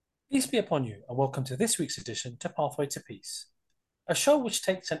Peace be upon you, and welcome to this week's edition to Pathway to Peace, a show which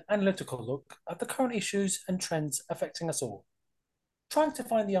takes an analytical look at the current issues and trends affecting us all, trying to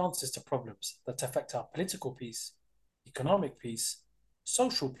find the answers to problems that affect our political peace, economic peace,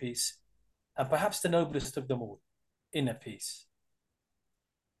 social peace, and perhaps the noblest of them all, inner peace.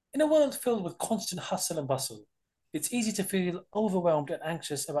 In a world filled with constant hustle and bustle, it's easy to feel overwhelmed and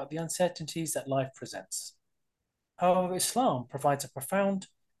anxious about the uncertainties that life presents. However, Islam provides a profound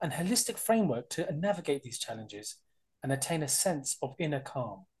and holistic framework to navigate these challenges and attain a sense of inner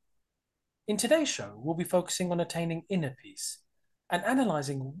calm. In today's show, we'll be focusing on attaining inner peace and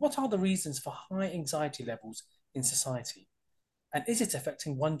analysing what are the reasons for high anxiety levels in society, and is it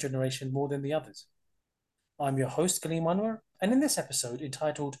affecting one generation more than the others? I'm your host, Kalim Anwer, and in this episode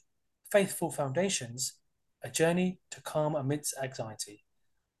entitled Faithful Foundations, A Journey to Calm Amidst Anxiety,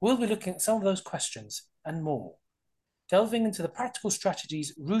 we'll be looking at some of those questions and more, delving into the practical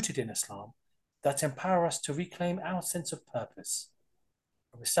strategies rooted in Islam that empower us to reclaim our sense of purpose,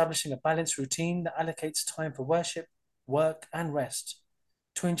 from establishing a balanced routine that allocates time for worship, work, and rest,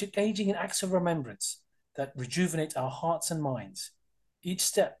 to engaging in acts of remembrance that rejuvenate our hearts and minds, each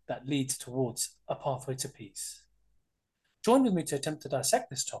step that leads towards a pathway to peace. Join with me to attempt to dissect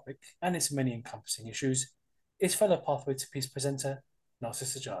this topic and its many encompassing issues is fellow Pathway to Peace presenter Nasir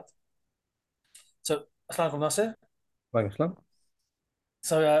Sajjad. So, Assalamu alaikum, Nasir. Thanks, Islam.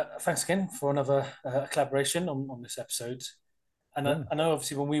 So thanks again for another collaboration on this episode. And Yeah. I know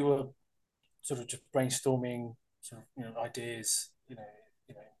obviously when we were sort of just brainstorming sort of ideas, in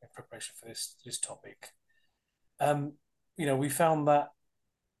preparation for this topic, um, we found that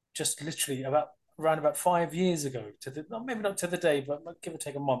just literally around about 5 years ago maybe not to the day, but give or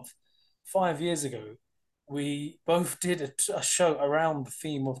take a month, 5 years ago, we both did a show around the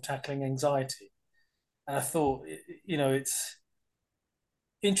theme of tackling anxiety. And I thought, it's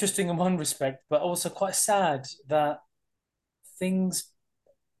interesting in one respect, but also quite sad that things,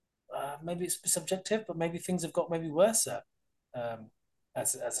 maybe it's subjective, but maybe things have got maybe worse um,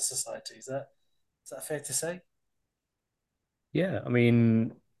 as a society. Is that fair to say? Yeah, I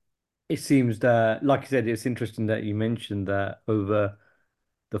mean, it seems that, like I said, it's interesting that you mentioned that over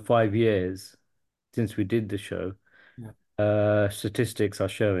the 5 years since we did the show, Yeah, statistics are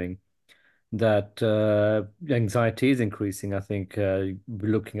showing that anxiety is increasing. I think we're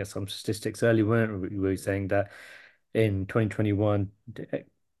looking at some statistics earlier, weren't we? We were saying that in 2021,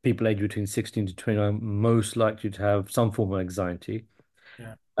 people aged between 16 to 29 most likely to have some form of anxiety.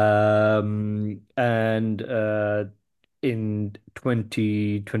 yeah, And in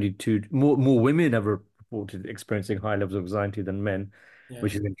 2022, more women have reported experiencing high levels of anxiety than men, yeah,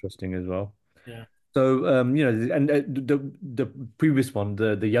 which is interesting as well. yeah, So, and the previous one,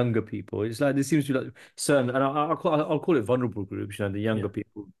 the younger people, it's like there seems to be like certain, and I'll call it vulnerable groups. The younger yeah,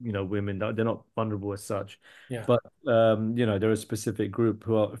 people, women, they're not vulnerable as such, yeah, but there are a specific group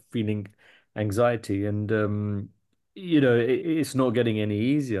who are feeling anxiety, and it's not getting any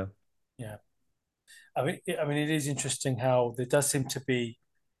easier. yeah. I mean, it is interesting how there does seem to be,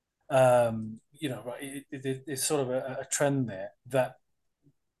 right, it's sort of a trend there that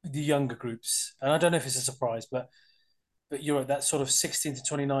the younger groups, and I don't know if it's a surprise, but you're at that sort of 16 to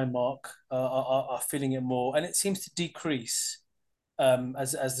 29 mark, are feeling it more, and it seems to decrease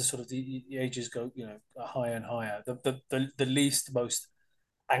as the sort of the ages go, higher and higher. The least most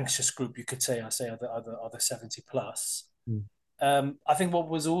anxious group you could say, are the 70 plus. Mm. I think what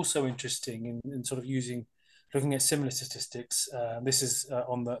was also interesting in sort of looking at similar statistics, this is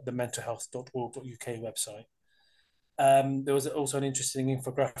on the mentalhealth.org.uk website. There was also an interesting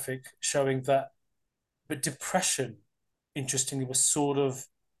infographic showing that, but depression, interestingly, was sort of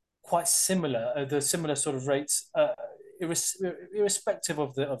quite similar, the similar sort of rates, irrespective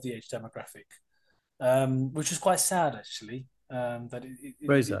of the age demographic, which is quite sad actually. That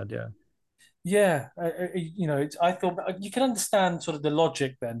Very sad, yeah. yeah, I thought you can understand sort of the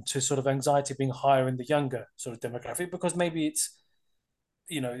logic then to sort of anxiety being higher in the younger sort of demographic, because maybe it's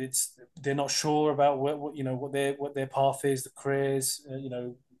they're not sure about what their path is, the careers,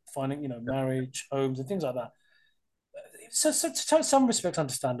 finding marriage, homes, and things like that. So to some respects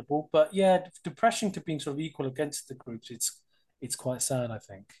understandable, but yeah, depression to being sort of equal against the groups, it's quite sad, I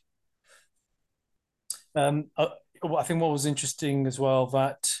think. I think what was interesting as well,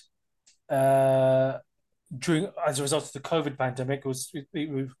 that uh, during as a result of the COVID pandemic, it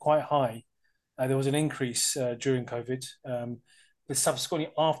was quite high. There was an increase during COVID, but subsequently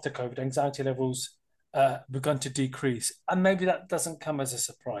after COVID, anxiety levels begun to decrease, and maybe that doesn't come as a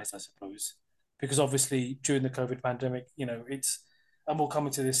surprise, I suppose, because obviously during the COVID pandemic, and we'll come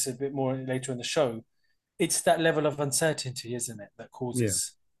into this a bit more later in the show. It's that level of uncertainty, isn't it, that Yeah.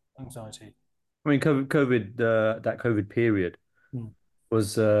 causes Anxiety. I mean, that COVID period Mm.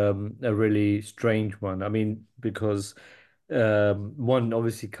 was a really strange one. I mean, because one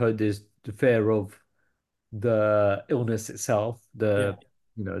obviously there's the fear of the illness itself, Yeah,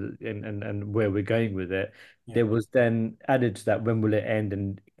 and where we're going with it. yeah, There was then added to that, when will it end,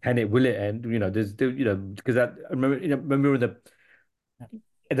 and will it end? Because I remember, when we were in the yeah,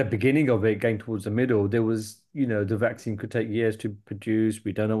 at the beginning of it, going towards the middle, there was, the vaccine could take years to produce.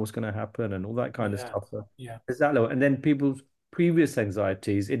 We don't know what's going to happen and all that kind of yeah, stuff. So yeah, there's that level. And then people's previous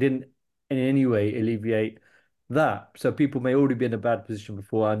anxieties, it didn't in any way alleviate that. So people may already be in a bad position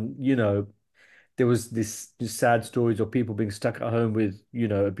before. And, there was these sad stories of people being stuck at home with,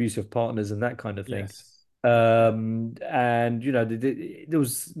 abusive partners and that kind of thing. yes, yeah, And, there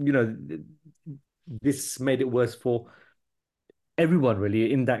was, this made it worse for everyone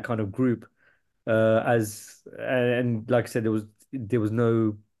really in that kind of group. As and like I said,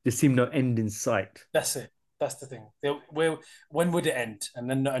 there seemed no end in sight. that's it. That's the thing. Where, when would it end? And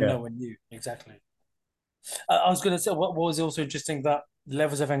then and Yeah. no one knew exactly. I was going to say what was also interesting that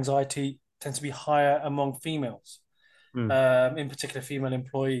levels of anxiety tend to be higher among females, Mm, in particular female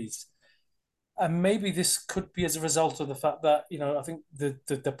employees. And maybe this could be as a result of the fact that, I think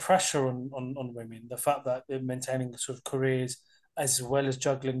the pressure on women, the fact that they're maintaining sort of careers as well as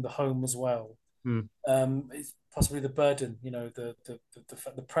juggling the home as well, mm, it's possibly the burden,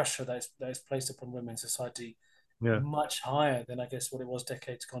 the pressure that is placed upon women in society yeah. much higher than I guess what it was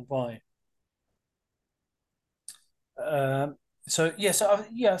decades gone by. Um, some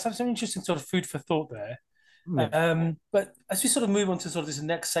interesting sort of food for thought there. Yeah. But as we sort of move on to sort of this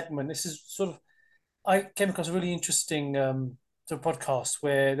next segment, this is sort of I came across a really interesting sort of podcast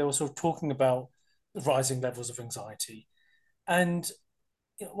where they were sort of talking about the rising levels of anxiety, and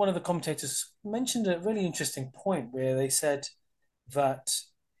one of the commentators mentioned a really interesting point where they said that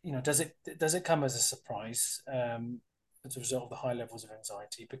does it come as a surprise as a result of the high levels of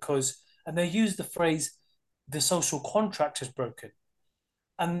anxiety because and they used the phrase the social contract is broken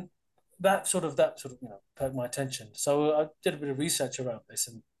and that sort of perked my attention, so I did a bit of research around this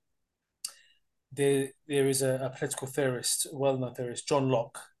and there is a political theorist, well-known theorist, John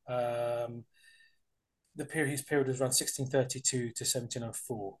Locke. His period was around 1632 to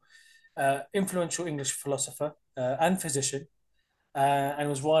 1704. Influential English philosopher and physician, and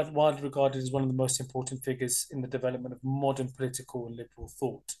was widely regarded as one of the most important figures in the development of modern political and liberal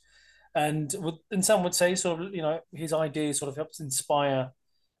thought. And some would say, sort of, his ideas sort of helped inspire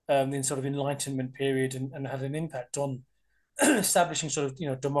the sort of Enlightenment period and had an impact on establishing sort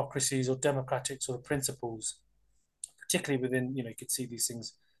of democracies or democratic sort of principles, particularly within you could see these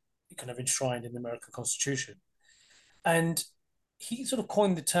things kind of enshrined in the American Constitution. And he sort of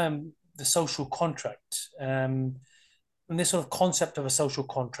coined the term the social contract. And this sort of concept of a social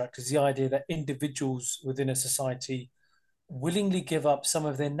contract is the idea that individuals within a society willingly give up some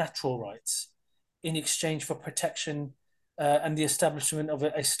of their natural rights in exchange for protection and the establishment of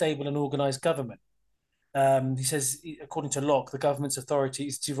a stable and organized government. He says, according to Locke, the government's authority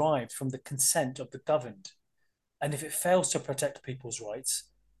is derived from the consent of the governed. And if it fails to protect people's rights,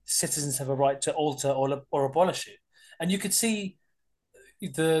 citizens have a right to alter or abolish it. And you could see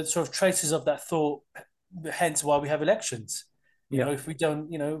the sort of traces of that thought, hence why we have elections. Yeah. If we don't,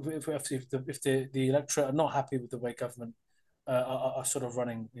 if the electorate are not happy with the way government are sort of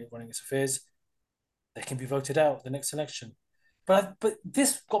running its affairs, they can be voted out at the next election. But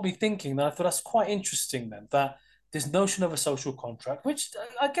this got me thinking that I thought that's quite interesting then that this notion of a social contract, which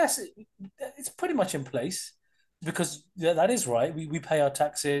I guess it's pretty much in place because that is right. We pay our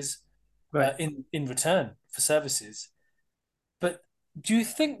taxes Right. in return for services. But do you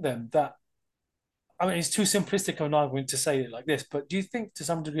think then that I mean it's too simplistic of an argument to say it like this, but do you think to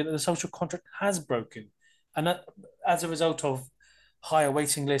some degree that the social contract has broken, and that as a result of higher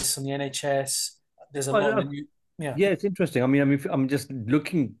waiting lists on the NHS, there's a lot Well, in the new yeah yeah, it's interesting. If I'm just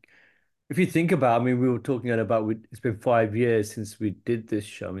looking, if you think about, we were talking about, it's been 5 years since we did this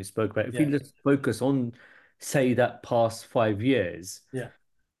show. We spoke about, if we yeah just focus on, say, that past 5 years, yeah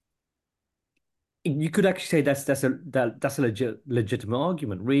you could actually say that's a legitimate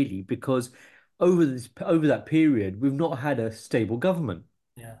argument, really, because over that period, we've not had a stable government.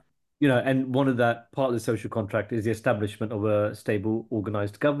 yeah And one of that part of the social contract is the establishment of a stable,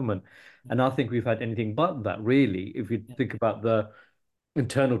 organized government. yeah And I think we've had anything but that, really. If you yeah think about the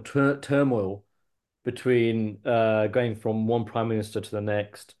internal turmoil between going from one prime minister to the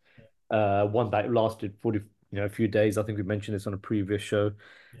next, one that lasted 40, a few days. I think we mentioned this on a previous show.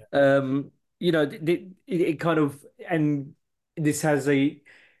 yeah Um, it kind of, and this has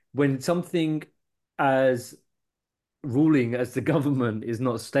when something as ruling as the government is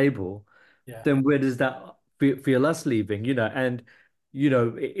not stable, yeah, then where does that feel us leaving? And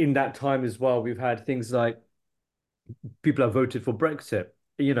in that time as well, we've had things like people have voted for Brexit,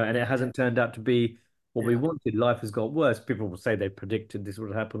 and yeah, it hasn't turned out to be what we yeah, wanted. Life has got worse. People will say they predicted this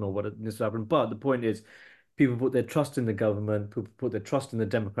would happen or this would happen, but the point is, people put their trust in the government, people put their trust in the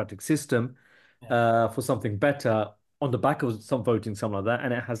democratic system, yeah, for something better on the back of some voting, something like that,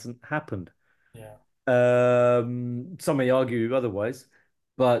 and it hasn't happened. yeah, Some may argue otherwise,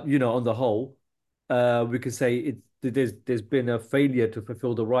 but on the whole, we could say there's been a failure to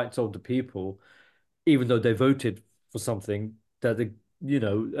fulfill the rights of the people, even though they voted for something that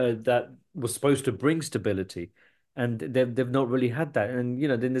was supposed to bring stability, and they've not really had that. And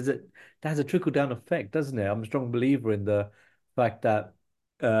then that has a trickle down effect, doesn't it? I'm a strong believer in the fact that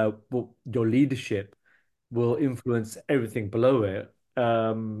well, your leadership will influence everything below it.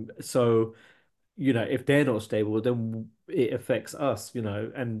 So if they're not stable, then it affects us,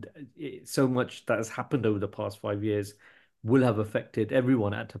 and so much that has happened over the past 5 years will have affected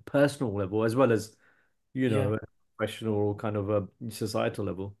everyone at a personal level as well as, yeah. a professional or kind of a societal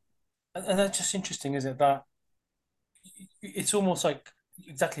level. And that's just interesting, isn't it? That it's almost like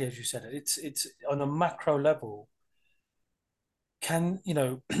exactly as you said it. It's on a macro level. Can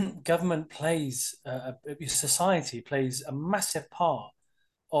government plays society plays a massive part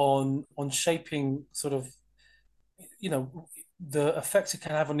on shaping sort of you know the effects it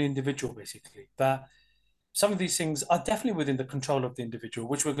can have on the individual. Basically, that some of these things are definitely within the control of the individual,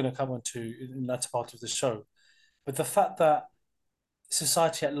 which we're going to come on to in that part of the show. But the fact that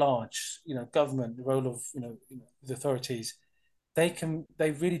society at large, government, the role of the authorities, they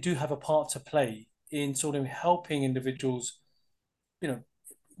really do have a part to play in sort of helping individuals, you know,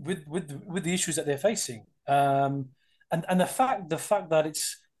 with the issues that they're facing. And the fact that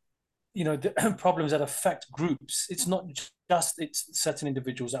it's the problems that affect groups. It's not just it's certain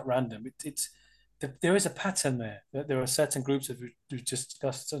individuals at random. There is a pattern there. There are certain groups that we've just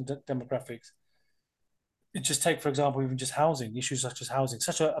discussed, certain demographics. Just take, for example, even just housing issues such as housing,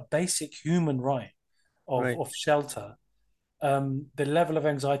 such a basic human right of Right. of shelter. The level of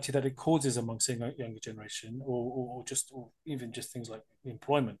anxiety that it causes amongst the younger generation, or even just things like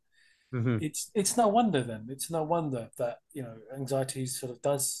employment. Hmm. It's no wonder then. It's no wonder that anxiety sort of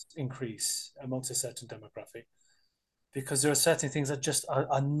does increase amongst a certain demographic because there are certain things that just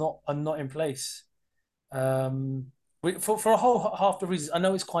are not in place. Um, for a whole half the reasons. I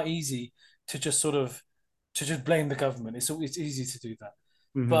know it's quite easy to just sort of to just blame the government. It's easy to do that,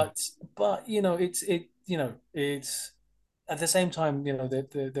 Hmm. but it's at the same time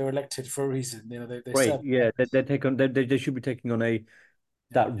they're elected for a reason. They Great. serve a Yeah, purpose. they should be taking on Yeah,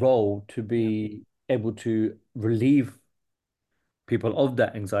 that role to yeah, be able to relieve people of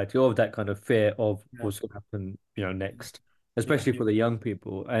that anxiety or of that kind of fear of yeah, what's going to happen, next, yeah, especially for the young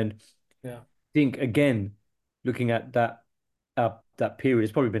people. And yeah, think again, looking at that period,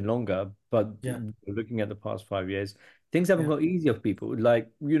 it's probably been longer, but yeah, looking at the past 5 years, things haven't yeah, got easier for people.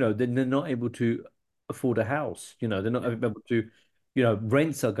 Like, they're not able to afford a house, they're not yeah, able to,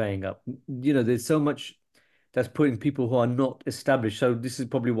 rents are going up. There's so much that's putting people who are not established. So this is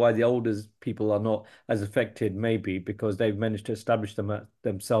probably why the older people are not as affected, maybe because they've managed to establish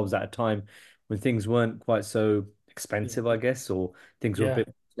themselves at a time when things weren't quite so yeah, expensive, I guess, or things were a yeah,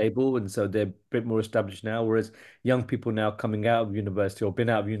 bit stable, and so they're a bit more established now. Whereas young people now coming out of university or been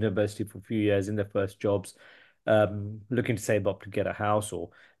out of university for a few years in their first jobs, looking to save up to get a house or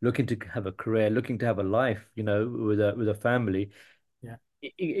looking to have a career, looking to have a life, with a family. yeah,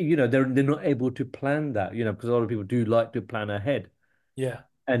 They're not able to plan that, because a lot of people do like to plan ahead, yeah,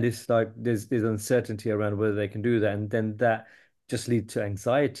 and it's like there's uncertainty around whether they can do that, and then that just leads to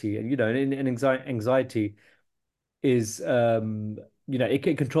anxiety, and anxiety is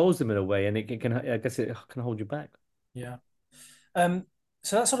it controls them in a way, and it can I guess it can hold you back. yeah.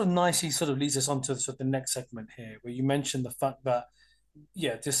 So that sort of nicely sort of leads us on to sort of the next segment here, where you mentioned the fact that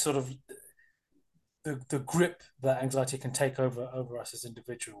this sort of the grip that anxiety can take over us as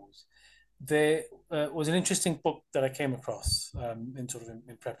individuals. There was an interesting book that I came across in sort of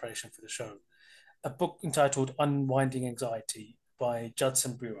in preparation for the show, a book entitled "Unwinding Anxiety" by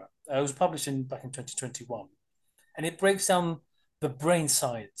Judson Brewer. It was published back in 2021, and it breaks down the brain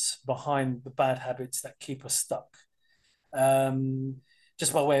science behind the bad habits that keep us stuck. Um,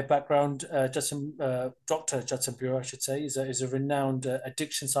 just by way of background, Dr. Judson Brewer, I should say, is a renowned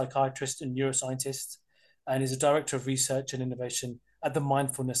addiction psychiatrist and neuroscientist, and is a director of research and innovation at the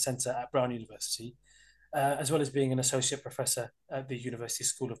Mindfulness Center at Brown University, as well as being an associate professor at the University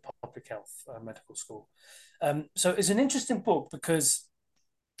School of Public Health Medical School. So it's an interesting book because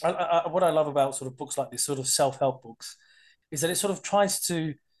what I love about sort of books like this, sort of self-help books, is that it sort of tries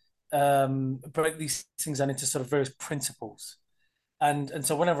to break these things down into sort of various principles. And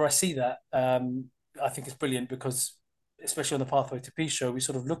so whenever I see that, I think it's brilliant because, especially on the Pathway to Peace show, we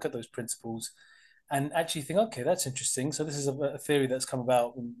sort of look at those principles and actually think, okay, that's interesting. So this is a theory that's come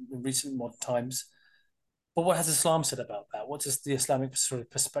about in recent modern times. But what has Islam said about that? What is the Islamic sort of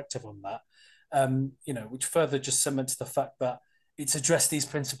perspective on that? Which further just cements the fact that it's addressed these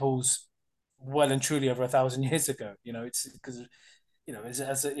principles well and truly over 1,000 years ago. It's because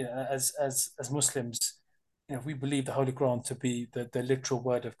as Muslims, we believe the Holy Quran to be the literal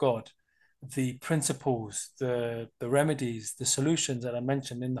word of God. The principles, the remedies, the solutions that are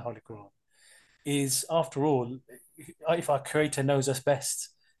mentioned in the Holy Quran is, after all, if our Creator knows us best,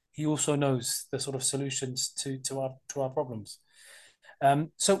 He also knows the sort of solutions to our problems.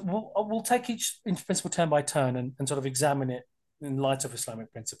 So we'll take each principle turn by turn and sort of examine it in light of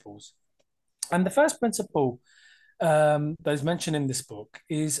Islamic principles. And the first principle that is mentioned in this book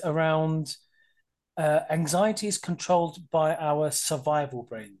is around anxiety is controlled by our survival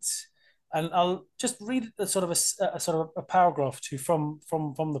brains. And I'll just read a sort of a paragraph to from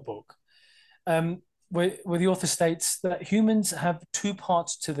the book, where the author states that humans have two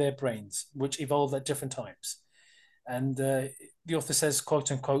parts to their brains which evolved at different times. And the author says,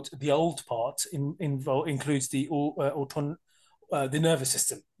 quote unquote, the old part includes the nervous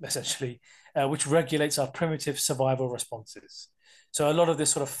system, essentially, which regulates our primitive survival responses. So a lot of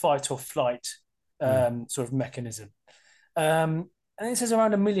this sort of fight or flight Mm. sort of mechanism. And it says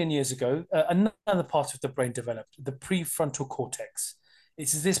around 1 million years ago, another part of the brain developed, the prefrontal cortex.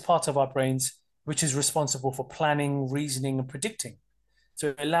 It's this part of our brains which is responsible for planning, reasoning, and predicting. So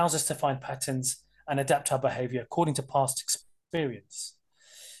it allows us to find patterns and adapt our behavior according to past experience.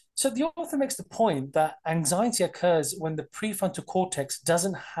 So the author makes the point that anxiety occurs when the prefrontal cortex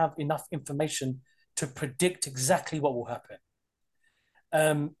doesn't have enough information to predict exactly what will happen.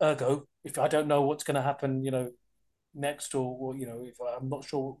 Ergo, if I don't know what's going to happen, next, or if I'm not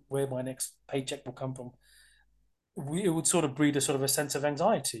sure where my next paycheck will come from, it would sort of breed a sort of a sense of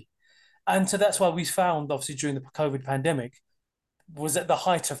anxiety. And so that's why we found, obviously, during the COVID pandemic, was at the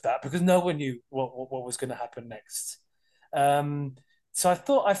height of that because no one knew what was going to happen next. Um, so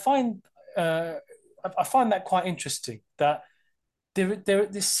uh, I find that quite interesting that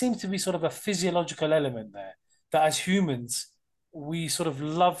there seems to be sort of a physiological element there that as humans we sort of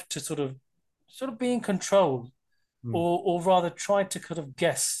love to sort of be in control, Mm. or rather try to kind of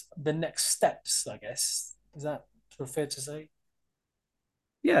guess the next steps. I guess is that sort of fair to say?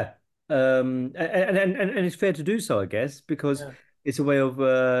 Yeah. And it's fair to do so, I guess, because Yeah, it's a way of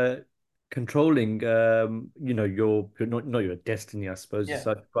controlling your not your destiny, I suppose, as yeah,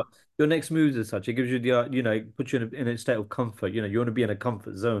 such, but your next moves as such. It gives you the it puts you in a state of comfort. You want to be in a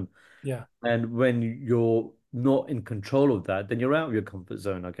comfort zone. yeah, And when you're not in control of that, then you're out of your comfort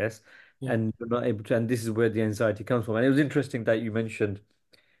zone, I guess. yeah, And you're not able to, and this is where the anxiety comes from. And it was interesting that you mentioned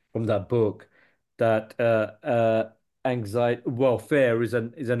from that book that anxiety, well, fear is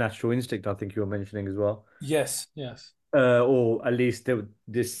a natural instinct. I think you were mentioning as well, yes, yes, or at least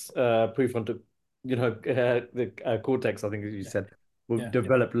this prefrontal, the cortex. I think as you yeah, said will yeah,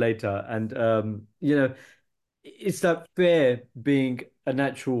 develop later, and it's that fear being a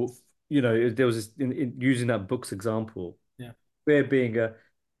natural. There was this, in using that book's example, yeah, fear being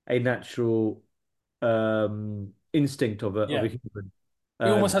a natural instinct of a yeah. human.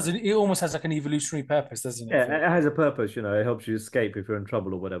 It almost has like an evolutionary purpose, doesn't it? Yeah, Fear. it has a purpose, it helps you escape if you're in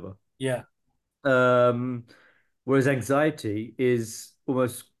trouble or whatever. Yeah, Um, Whereas anxiety is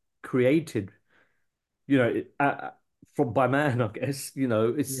almost created, from by man, I guess. It's,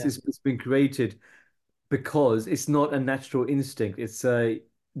 yeah, it's it's been created because it's not a natural instinct; it's a yeah,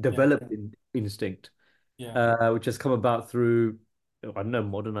 developed instinct, yeah, which has come about through, I don't know,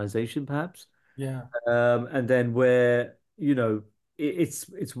 modernization, perhaps. yeah, And then where,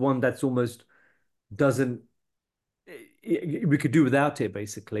 it's one that's almost doesn't we could do without it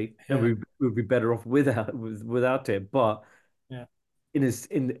basically, and yeah, we would be better off without it. But yeah,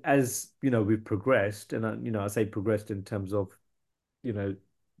 as we've progressed, and I say progressed in terms of you know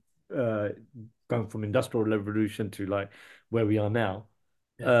uh, going from industrial revolution to like where we are now.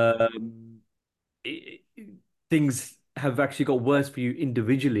 yeah. Um, it, Things have actually got worse for you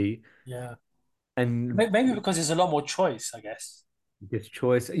individually, Yeah. and Maybe because there's a lot more choice, I guess. there's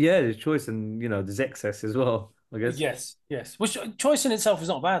choice. Yeah, there's choice, and there's excess as well, I guess. Yes, yes. Which choice in itself is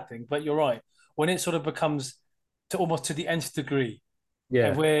not a bad thing, but you're right. When it sort of becomes to almost to the nth degree, and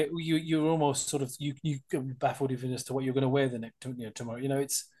Yeah, where you're almost sort of you get baffled even as to what you're going to wear the next tomorrow.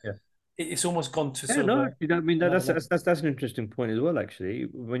 yeah, it's almost gone to Yeah, sort of no, you know, I mean another that's level. that's an interesting point as well. Actually,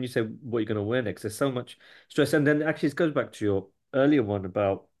 when you say what you're going to wear next, there's so much stress, and then actually it goes back to your earlier one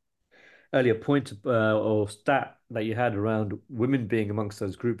about earlier point or stat that you had around women being amongst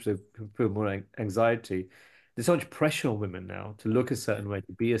those groups of who feel more anxiety. There's so much pressure on women now to look a Yeah, certain way,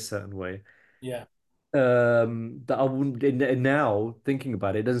 to be a certain way. yeah, That I wouldn't now thinking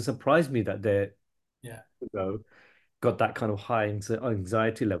about it, it doesn't surprise me that they're yeah, you know got that kind of high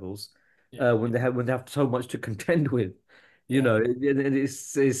anxiety levels yeah, when they have so much to contend with. You yeah, know,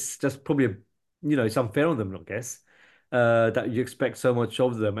 it's just probably it's unfair on them, I guess. That you expect so much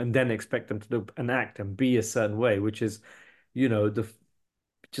of them and then expect them to do and act and be a certain way, which is, the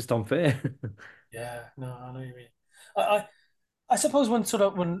just unfair. yeah. No, I know what you mean. I, I, I suppose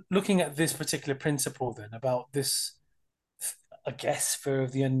when looking at this particular principle, then about this, I guess fear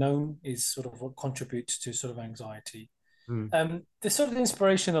of the unknown is sort of what contributes to sort of anxiety. Mm, The sort of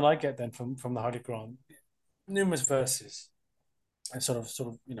inspiration that I get then from the Holy Quran, numerous verses, and sort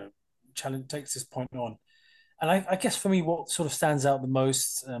of challenge takes this point on. And I guess for me, what sort of stands out the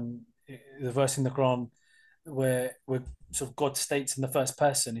most, the verse in the Quran where sort of God states in the first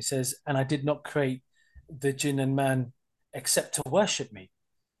person, He says, "And I did not create the jinn and man except to worship me."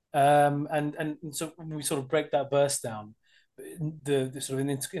 And so when we sort of break that verse down, the sort of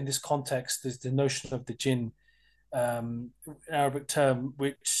in this context, there's the notion of the jinn, an Arabic term,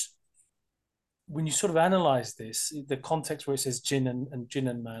 which when you sort of analyze this, the context where it says jinn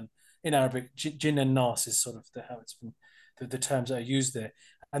and man in Arabic, jinn and nas is sort of how it's been the terms that are used there,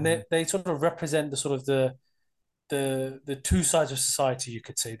 and mhm, they sort of represent the sort of the two sides of society, you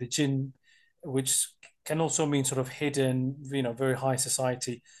could say, the jinn, which can also mean sort of hidden, very high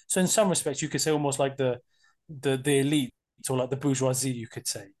society. So in some respects, you could say almost like the elite or like the bourgeoisie, you could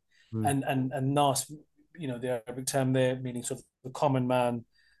say, mm, and nas, the Arabic term there meaning sort of the common man,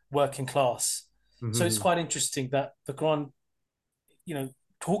 working class. So it's mhm, quite interesting that the Quran,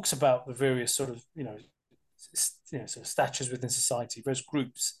 talks about the various sort of, sort of statures within society, various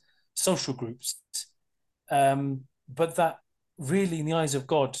groups, social groups, but that really, in the eyes of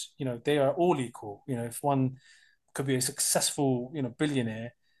God, they are all equal. If one could be a successful,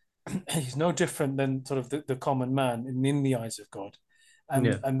 billionaire, he's no different than sort of the common man in the eyes of God, and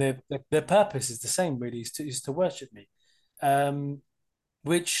yeah, their purpose is the same. Really, is to worship me,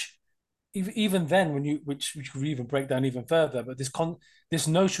 which even then, which we even break down even further, but this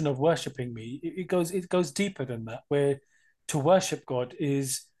notion of worshiping me, it goes deeper than that. Where to worship God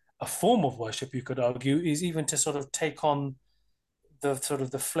is a form of worship, you could argue, is even to sort of take on the sort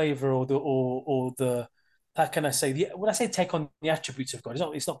of the flavor or the how can I say when I say take on the attributes of God,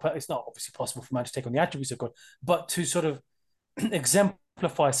 it's not obviously possible for man to take on the attributes of God, but to sort of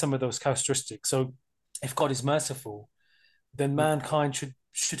exemplify some of those characteristics. So if God is merciful, then mm. mankind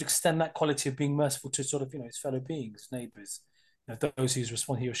should extend that quality of being merciful to sort of his fellow beings, neighbors, those he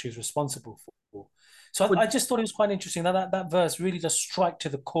or she is responsible for. So But I just thought it was quite interesting that verse really does strike to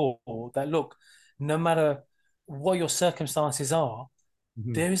the core that look, no matter what your circumstances are,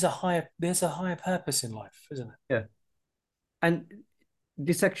 mhm, there's a higher purpose in life, isn't it? yeah, and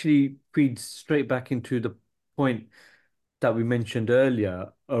this actually feeds straight back into the point that we mentioned earlier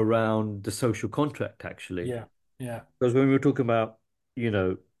around the social contract, actually. Yeah, yeah, Because when we were talking about, you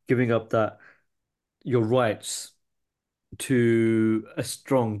know, giving up that your rights to a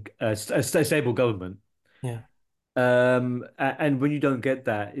strong, stable government, yeah, and when you don't get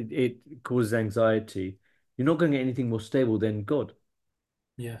that, it causes anxiety. You're not going to get anything more stable than God.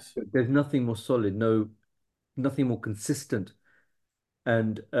 yes, There's nothing more solid, nothing more consistent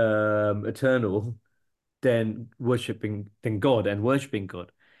and eternal than God and worshiping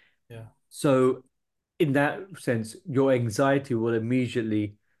God. yeah, So in that sense, your anxiety will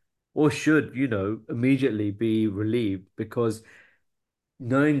immediately, or should, immediately be relieved because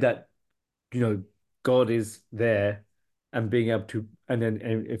knowing that, you know, God is there and being able to, and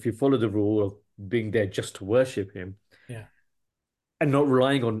if you follow the rule of being there just to worship Him yeah, and not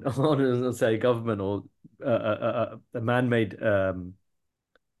relying on say, government or a man-made, uh,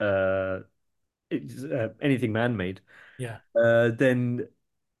 anything man-made, yeah, then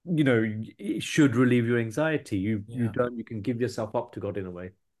it should relieve your anxiety. yeah, You can give yourself up to God in a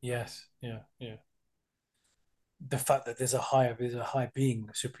way. yes, yeah, yeah. The fact that there's a high being,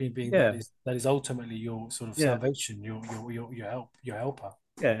 a supreme being that Yeah, is ultimately your sort of yeah, salvation, your helper.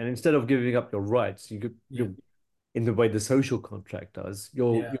 yeah. And instead of giving up your rights, Yeah, you're in the way the social contract does.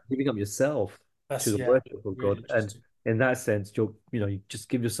 yeah. You're giving up yourself to That's the yeah, worship of really God, and interesting. in that sense, you just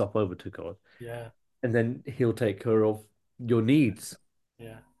give yourself over to God, Yeah, and then He'll take care of your needs,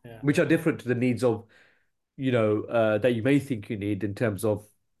 yeah, yeah, which are different to the needs of that you may think you need in terms of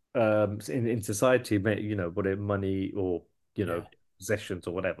in society, whatever money or Yeah, possessions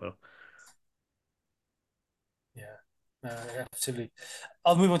or whatever. yeah, absolutely.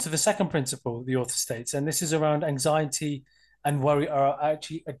 I'll move on to the second principle the author states, and this is around anxiety and worry are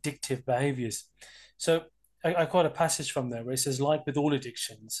actually addictive behaviors. So I quote a passage from there where it says, like with all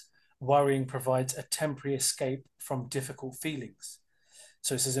addictions, worrying provides a temporary escape from difficult feelings.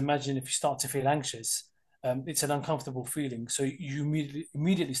 So it says, imagine if you start to feel anxious, it's an uncomfortable feeling, so you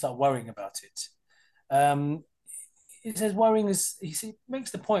immediately start worrying about it. Um, it says worrying is,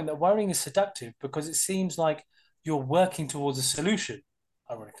 makes the point that worrying is seductive because it seems like you're working towards a solution,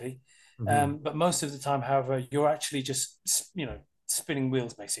 ironically. Hmm. But most of the time, however, you're actually just, spinning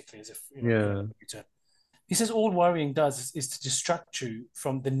wheels, basically, as if, you're on a Yeah. computer. He says all worrying does is to distract you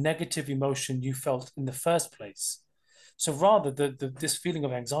from the negative emotion you felt in the first place. So rather, this feeling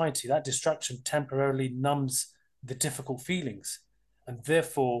of anxiety, that distraction temporarily numbs the difficult feelings and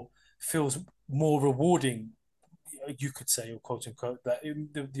therefore feels more rewarding, you could say, or quote unquote, that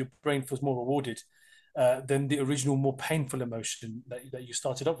your brain feels more rewarded than the original, more painful emotion that you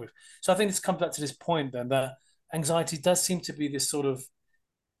started off with. So I think this comes back to this point then that anxiety does seem to be this sort of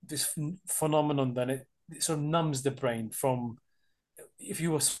this phenomenon that it sort of numbs the brain from, if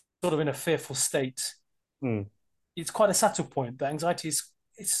you were sort of in a fearful state, Mm. it's quite a subtle point that anxiety is,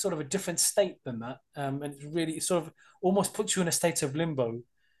 it's sort of a different state than that, and it really, it sort of almost puts you in a state of limbo,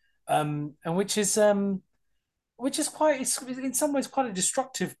 and which is quite, it's in some ways quite a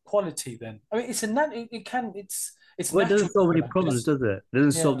destructive quality. Then I mean, it can, it's Well, it natural doesn't to solve any feel problems, anxious. does it? It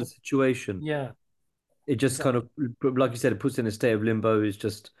doesn't Yeah, solve the situation. yeah, It just kind exactly. of, like you said, it puts in a state of limbo. It's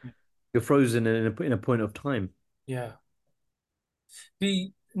just Yeah, you're frozen in a point of time. yeah.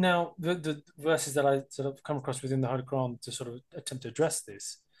 The now the verses that I sort of come across within the Holy Quran to sort of attempt to address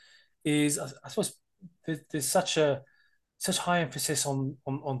this is, I suppose, there's such high emphasis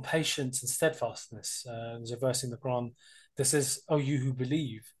on patience and steadfastness. There's a verse in the Quran that says, "O you who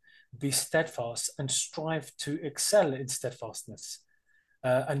believe, be steadfast and strive to excel in steadfastness,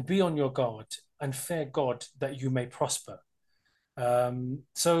 and be on your guard and fear God that you may prosper."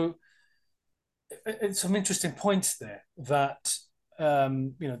 So it's some interesting points there that,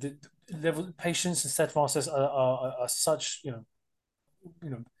 the level patience and steadfastness are such, you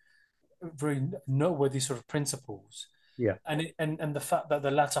know very noteworthy sort of principles, Yeah. and the fact that the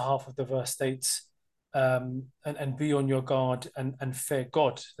latter half of the verse states, and be on your guard and fear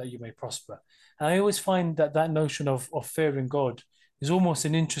God that you may prosper. And I always find that that notion of fearing God is almost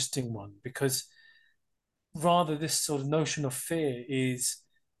an interesting one, because rather this sort of notion of fear is,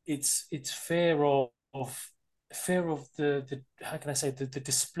 it's fear of the how can I say, the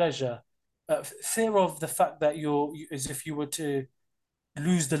displeasure, fear of the fact that as if you were to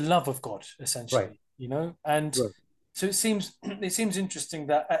lose the love of God, Right. essentially, and Right. so it seems it seems interesting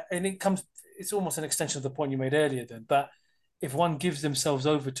that, and it's almost an extension of the point you made earlier, then, that if one gives themselves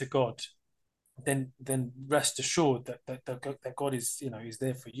over to God, then rest assured that God is, is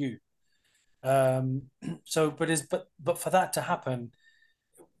there for you. Um, so, but for that to happen,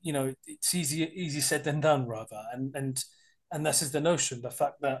 it's easy said than done, rather, and this is the notion, the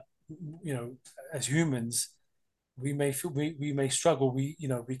fact that, as humans, we may struggle,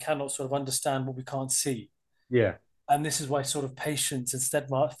 we cannot sort of understand what we can't see, Yeah. and this is why sort of patience and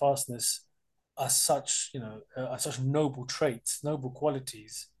steadfastness are such, are such noble traits, noble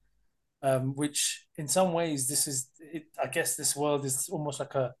qualities, which in some ways, this is it, I guess this world is almost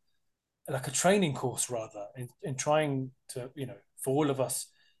like a training course, rather, in trying to, for all of us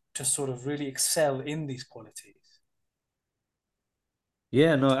to sort of really excel in these qualities.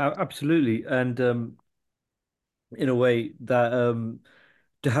 Yeah. No, absolutely. And in a way that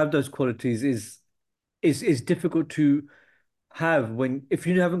to have those qualities is difficult to have when if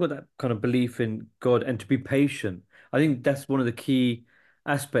you haven't got that kind of belief in God and to be patient. I think that's one of the key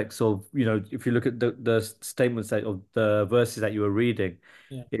aspects of, if you look at the statements that of the verses that you were reading,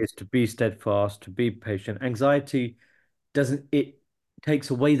 Yeah. is to be steadfast, to be patient. Anxiety doesn't it takes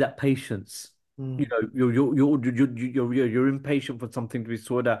away that patience. Mm, You're impatient for something to be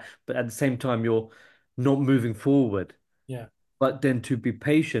sorted out, but at the same time you're not moving forward. yeah. But then to be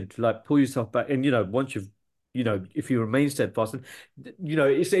patient, to like pull yourself back, and once you've, if you remain steadfast, and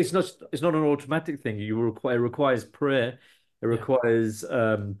it's not an automatic thing. It requires prayer, it Yeah. requires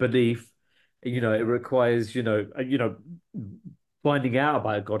belief, Yeah. it requires finding out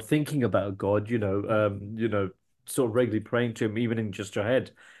about God, thinking about God, Yeah. sort of regularly praying to Him, even in just your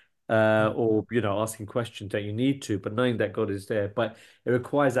head, Yeah. or asking questions that you need to, but knowing that God is there. But it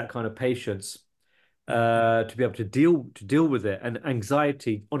requires that kind of patience Yeah. to be able to deal with it. And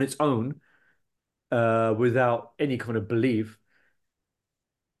anxiety on its own, without any kind of belief,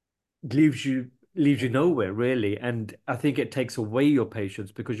 leaves Yeah, you nowhere really. And I think it takes away your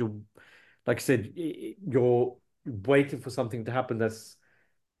patience because you're, like I said, you're waiting for something to happen that's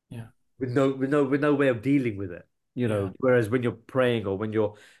yeah, with no way of dealing with it. yeah, Whereas when you're praying or when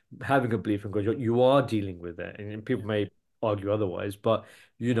you're having a belief in God, you are dealing with it, and people yeah, may argue otherwise, but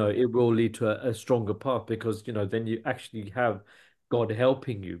yeah, it will lead to a stronger path because then you actually have God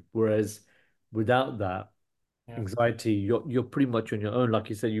helping you. Whereas without that yeah, anxiety, you're pretty much on your own. Like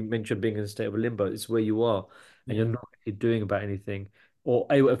you said, you mentioned being in a state of limbo. It's where you are, and you're yeah, not really doing about anything, or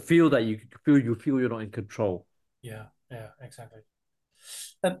I feel that you feel you're not in control. yeah, yeah, exactly.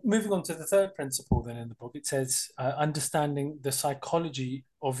 Moving on to the third principle, then in the book, it says understanding the psychology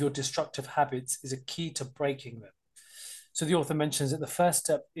of your destructive habits is a key to breaking them. So the author mentions that the first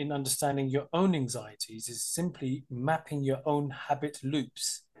step in understanding your own anxieties is simply mapping your own habit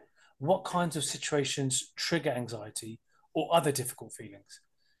loops. What kinds of situations trigger anxiety or other difficult feelings?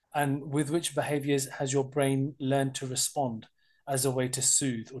 And with which behaviors has your brain learned to respond as a way to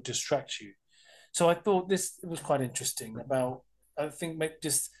soothe or distract you? So I thought this was quite interesting about, I think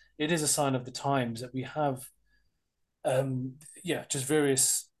just it is a sign of the times that we have, yeah, just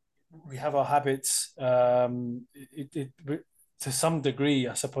various, we have our habits. To some degree,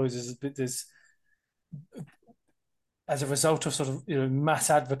 I suppose, there's as a result of sort of mass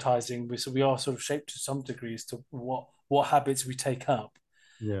advertising, we are sort of shaped to some degree as to what habits we take up.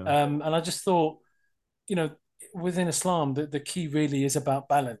 Yeah, And I just thought, you know, within Islam, the key really is about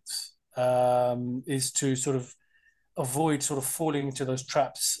balance. Is to sort of avoid sort of falling into those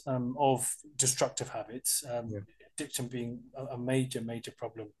traps of destructive habits. yeah, Addiction being a major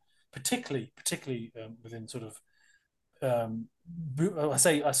problem, particularly within sort of I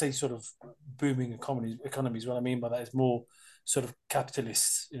say sort of booming economies. What I mean by that is more sort of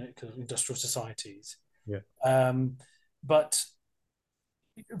capitalist, kind of industrial societies. yeah, Um, but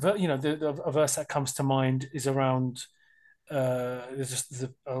a verse that comes to mind is around. There's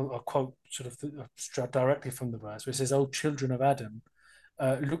a quote sort of directly from the verse where it says, "O children of Adam,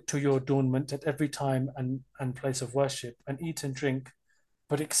 look to your adornment at every time and place of worship, and eat and drink,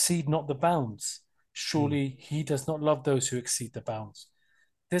 but exceed not the bounds. mm, Surely he does not love those who exceed the bounds."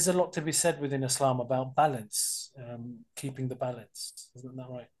 There's a lot to be said within Islam about balance, keeping the balance. Isn't that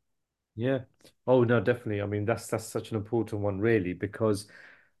right? yeah. Oh no, definitely. I mean, that's such an important one, really, because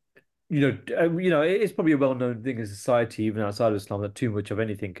it's probably a well-known thing in society, even outside of Islam, that too much of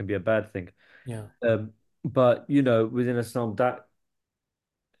anything can be a bad thing. Yeah. Um, but within Islam, that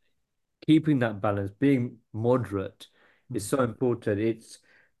keeping that balance, being moderate, is Mm. so important. It's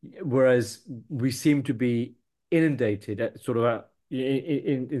whereas we seem to be inundated at sort of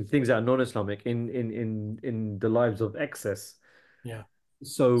in things that are non-Islamic in the lives of excess. Yeah.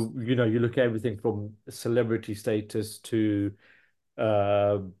 So you look at everything from celebrity status to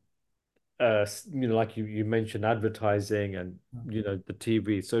uh like you mentioned, advertising and Mm. the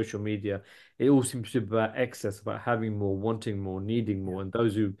TV, social media. It all seems to be about excess, about having more, wanting more, needing Yeah. more, and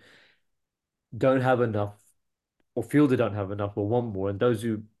those who don't have enough or feel they don't have enough or want more, and those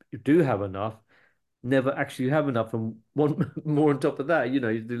who do have enough never actually have enough and want more on top of that. You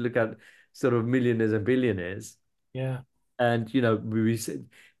look at sort of millionaires and billionaires, Yeah. and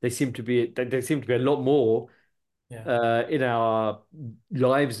they seem to be a lot more Yeah. in our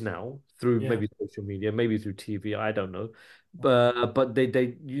lives now through Yeah. maybe social media, maybe through TV. I don't know, Yeah. but they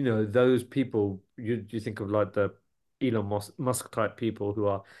those people you think of like the Elon Musk type people who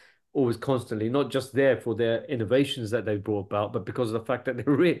are always constantly not just there for their innovations that they brought about, but because of the fact that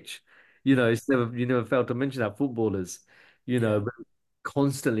they're rich. Yeah. It's never you never failed to mention that footballers, Yeah.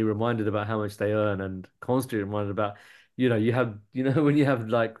 constantly reminded about how much they earn and constantly reminded about you have when you have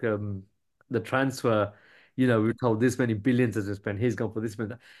like the transfer. We're told this many billions has been spent. He's gone for this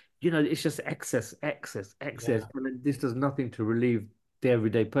many. It's just excess, excess, excess, Yeah. and then this does nothing to relieve the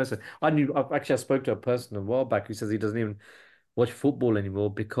everyday person. I spoke to a person a while back who says he doesn't even watch football anymore Uh,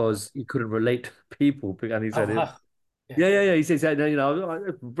 because he couldn't relate to people. And he oh said, wow. Yeah. yeah, yeah, yeah. He says, yeah,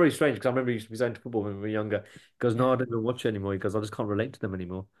 very strange because I remember he used to be saying to football when we were younger. He goes, no, Yeah. I don't even watch it anymore. He goes, I just can't relate to them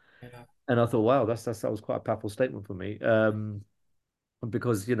anymore. Yeah. And I thought, wow, that was quite a powerful statement for me.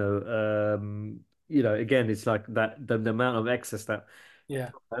 Because again, it's like that the amount of excess that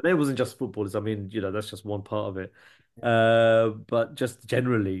Yeah. and it wasn't just footballers. I mean, that's just one part of it. Yeah. But just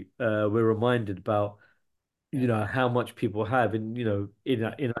generally, we're reminded about Yeah. how much people have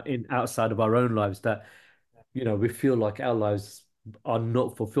Yeah. in outside of our own lives that Yeah. we feel like our lives are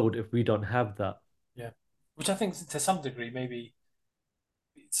not fulfilled if we don't have that. Yeah. Which I think to some degree maybe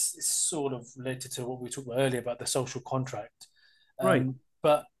it's sort of related to what we talked about earlier about the social contract. Right.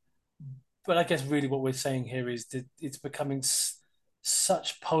 But I guess really what we're saying here is that it's becoming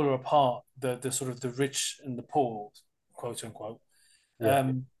such polar apart, the sort of the rich and the poor, quote unquote.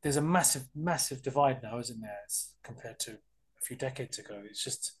 Yeah. There's a massive, massive divide now, isn't there, as compared to a few decades ago?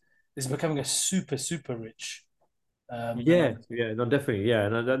 It's becoming a super, super rich Yeah, element. yeah, no, definitely, yeah,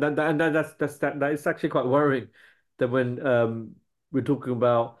 and that is actually quite worrying that when we're talking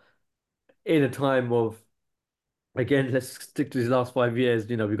about in a time of again, let's stick to these last 5 years.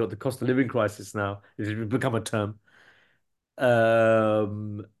 We've got the cost of living crisis now. It's become a term.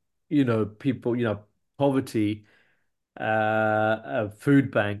 Um, people, poverty,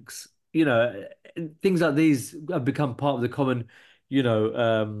 food banks, things like these have become part of the common,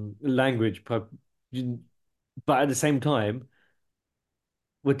 language. But at the same time,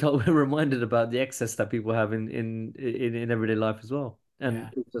 we're reminded about the excess that people have in everyday life as well, and Yeah,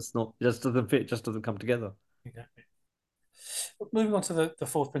 it's just not, it just doesn't fit, just doesn't come together. exactly. Moving on to the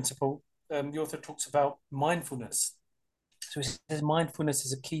fourth principle, the author talks about mindfulness. So he says mindfulness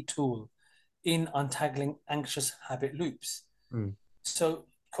is a key tool in untangling anxious habit loops. Mm. So,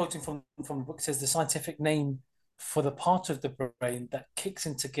 quoting from the book, it says the scientific name for the part of the brain that kicks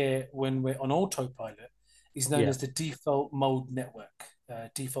into gear when we're on autopilot is known Yeah. as the default mode network,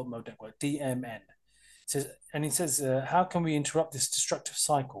 DMN. He says, how can we interrupt this destructive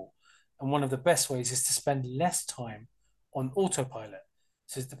cycle? And one of the best ways is to spend less time on autopilot. It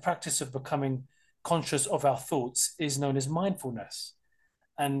says the practice of becoming conscious of our thoughts is known as mindfulness.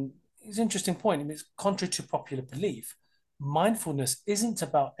 And it's an interesting point. I mean, it's contrary to popular belief. Mindfulness isn't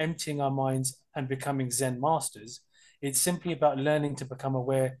about emptying our minds and becoming Zen masters. It's simply about learning to become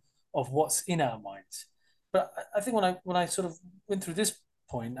aware of what's in our minds. But I think when I sort of went through this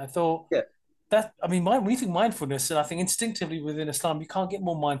point, I thought Yeah. that I mean, when we think mindfulness, and I think instinctively within Islam, you can't get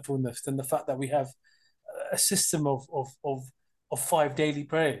more mindfulness than the fact that we have a system of five daily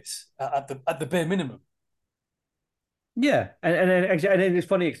prayers at the bare minimum. Yeah, and actually, and then it's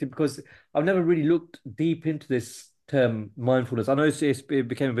funny actually because I've never really looked deep into this term mindfulness. I know it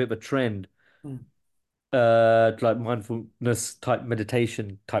became a bit of a trend, Mm, like mindfulness type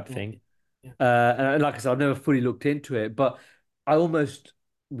meditation type yeah, thing. yeah, And like I said, I've never fully looked into it, but I almost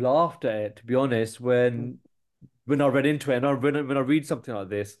laughed at it to be honest mm, when I read into it, and when I read something like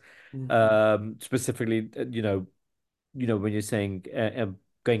this, mm, specifically, when you're saying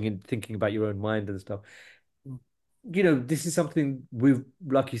going in thinking about your own mind and stuff. mm, This is something we've,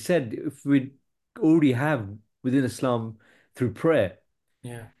 like you said, if we already have within Islam through prayer.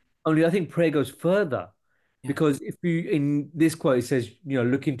 yeah, Only I think prayer goes further yeah. because if you, in this quote, it says,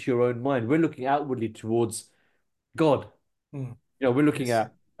 look into your own mind. We're looking outwardly towards God. Mm. We're looking Yes.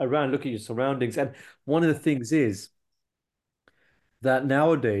 at around, looking at your surroundings. And one of the things is that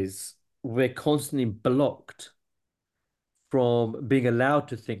nowadays we're constantly blocked from being allowed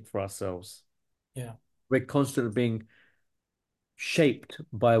to think for ourselves. Yeah. We're constantly being shaped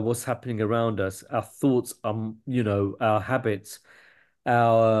by what's happening around us, our thoughts, our habits,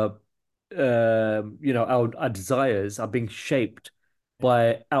 our our desires are being shaped Yeah.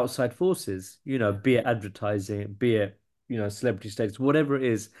 by outside forces, Yeah. be it advertising, be it, celebrity status, whatever it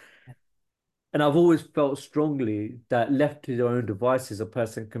is. Yeah. And I've always felt strongly that left to their own devices, a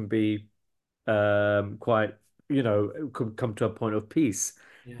person can be quite, could come to a point of peace.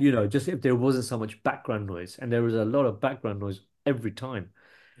 Yeah. Just if there wasn't so much background noise, and there was a lot of background noise every time.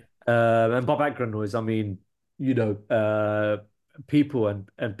 Yeah. And by background noise, I mean, people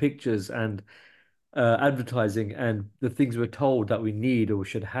and pictures and advertising and the things we're told that we need or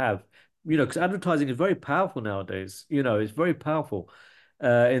should have. Because advertising is very powerful nowadays. It's very powerful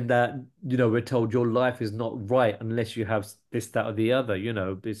in that, we're told your life is not right unless you have this, that, or the other.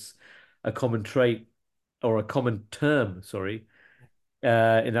 It's a common trait or a common term, sorry,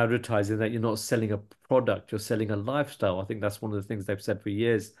 in advertising that you're not selling a product, you're selling a lifestyle. I think that's one of the things they've said for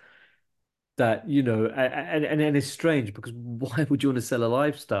years that and it's strange because why would you want to sell a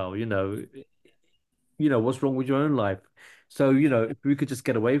lifestyle? What's wrong with your own life? So if we could just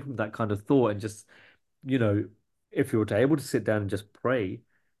get away from that kind of thought and just you know if you were to able to sit down and just pray,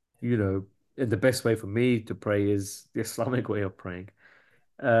 and the best way for me to pray is the Islamic way of praying.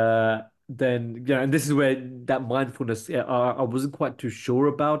 Then and this is where that mindfulness, yeah, I wasn't quite too sure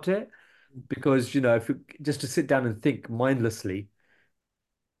about it because if you just to sit down and think mindlessly,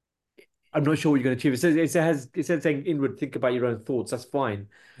 I'm not sure what you're going to achieve. It says saying inward, think about your own thoughts. That's fine,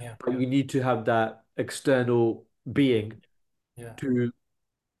 Yeah. but you need to have that external being Yeah. to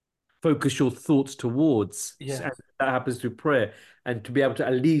focus your thoughts towards. Yeah. And that happens through prayer, and to be able to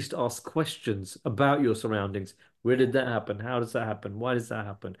at least ask questions about your surroundings. Where Yeah. did that happen? How does that happen? Why does that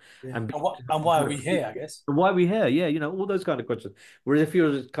happen? Yeah. And And why are we here, I guess? why are we here? Yeah, all those kind of questions. Whereas if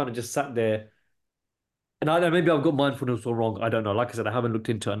you're just kind of just sat there and I know maybe I've got mindfulness all wrong. I don't know. Like I said, I haven't looked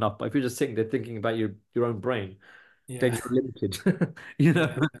into it enough. But if you're just sitting there thinking about your own brain, then Yeah, you're limited. You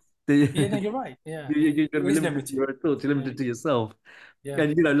know, yeah, yeah. No, The- you're right. Yeah, you're it is limited to limited. your own thoughts. You're Yeah, limited to yourself. yeah,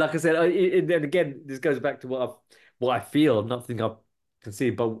 And like I said, and again, this goes back to what I feel, nothing I can see,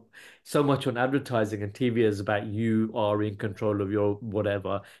 but so much on advertising and TV is about you are in control of your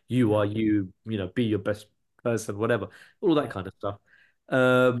whatever, you yeah, are you, be your best person, whatever, all that yeah, kind of stuff.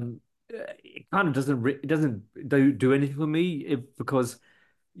 Um, it kind of it doesn't do anything for me because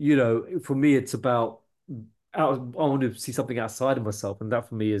for me it's about I want to see something outside of myself, and that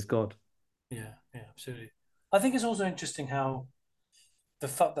for me is God. yeah, yeah. Absolutely. I think it's also interesting how the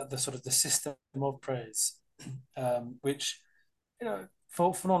fact that the sort of the system of prayers, which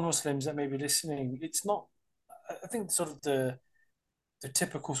for non-Muslims that may be listening, it's not. I think sort of the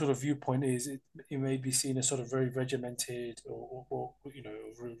typical sort of viewpoint is it may be seen as sort of very regimented or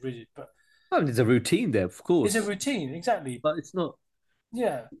rigid, but I mean, there's a routine there, of it's a course, routine exactly. but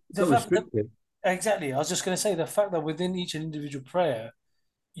Yeah, it's the not fact that restrictive. exactly. I was just going to say the fact that within each individual prayer,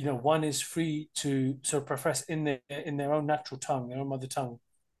 one is free to sort of profess in their own natural tongue, their own mother tongue,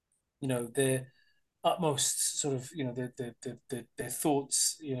 their utmost sort of their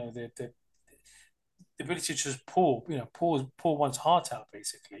thoughts, the ability to just pour one's heart out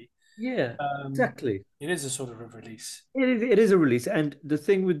basically. Yeah, Um, exactly. it is a sort of a release. It is a release. And the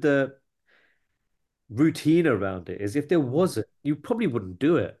thing with the routine around it is if there Mm, wasn't, you probably wouldn't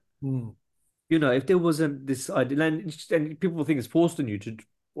do it. mm, If there wasn't this idea, and people think it's forced on you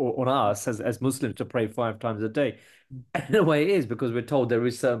or on us as Muslims to pray 5 times a day. mm, And in a way, it is because we're told there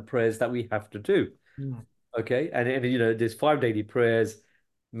is certain prayers that we have to do. mm, Okay. And there's 5 daily prayers.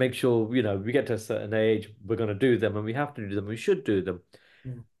 Make sure, we get to a certain age, we're going to do them and we have to do them. We should do them.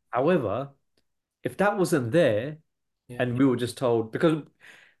 mm. However, if that wasn't there, Yeah, and we were just told because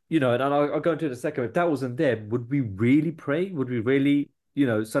and I'll go into it in a second. If that wasn't there, would we really pray? Would we really,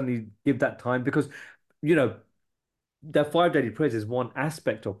 suddenly give that time? Because you know that 5 daily prayers is one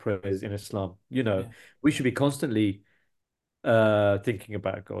aspect of prayers in Islam. yeah, We should be constantly thinking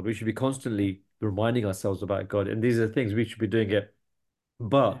about God. We should be constantly reminding ourselves about God, and these are the things we should be doing it. yeah,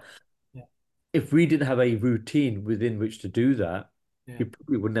 But yeah, if we didn't have a routine within which to do that, yeah, you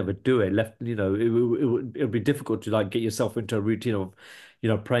probably would never do it. It would be difficult to like get yourself into a routine of,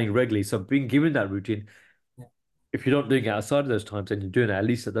 praying regularly. So being given that routine, yeah, if you're not doing it outside of those times and you're doing it at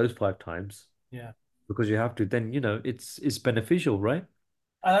least at those 5 times yeah. because you have to, then it's beneficial, right?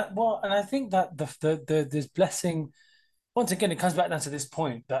 And I think that this blessing once again it comes back down to this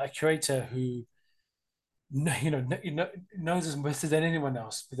point that a curator who knows as much as anyone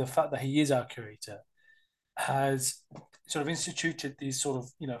else, but the fact that he is our curator has sort of instituted these sort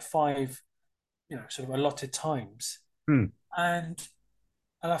of five sort of allotted times, Hmm. and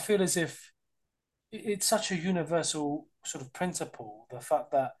I feel as if it's such a universal sort of principle, the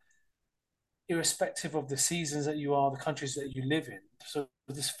fact that irrespective of the seasons that you are, the countries that you live in, so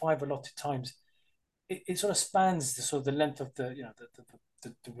this five allotted times, it sort of spans the sort of the length of the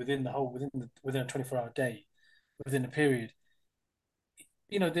within the whole within a 24-hour day, within a period.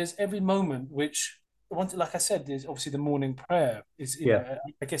 There's every moment which once, like I said, there's obviously the morning prayer is, Yeah.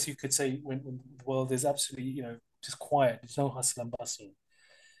 I guess you could say when the world is absolutely, just quiet, there's no hustle and bustle.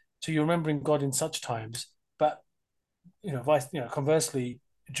 So you're remembering God in such times, but conversely,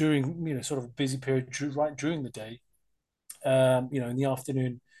 during sort of a busy period, right during the day, in the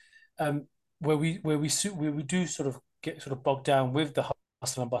afternoon, um, where we do sort of get sort of bogged down with the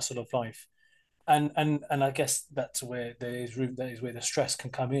hustle and bustle of life, and I guess that's where there is room. That is where the stress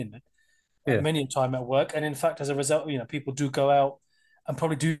can come in. Yeah. Many a time at work, and in fact, as a result, people do go out and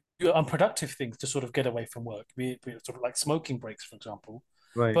probably do unproductive things to sort of get away from work, be it sort of like smoking breaks, for example.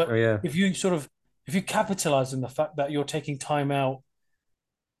 Right. Oh But yeah. if you capitalize on the fact that you're taking time out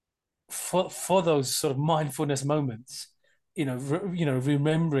for those sort of mindfulness moments,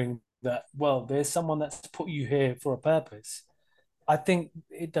 remembering that, well, there's someone that's put you here for a purpose. I think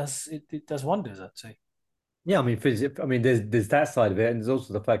it does wonders, I'd say. Yeah, I mean, I mean, there's that side of it, and there's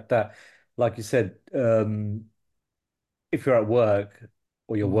also the fact that, like you said, if you're at work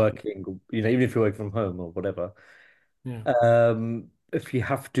or you're Mm, working, even if you're working from home or whatever, yeah, if you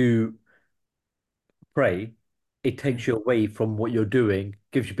have to pray, it mm, takes you away from what you're doing,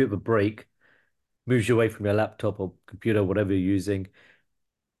 gives you a bit of a break, moves you away from your laptop or computer, whatever you're using,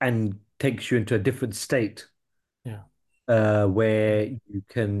 and takes you into a different state yeah, where you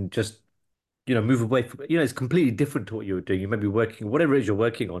can just, move away from, it's completely different to what you were doing. You may be working, whatever it is you're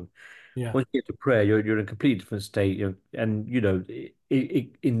working on. yeah, Once you get to prayer, you're in a completely different state, and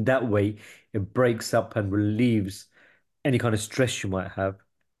in that way, it breaks up and relieves any kind of stress you might have.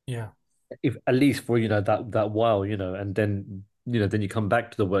 yeah. if at least for that while, and then then you come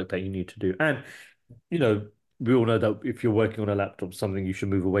back to the work that you need to do. And you know, we all know that if you're working on a laptop, something you should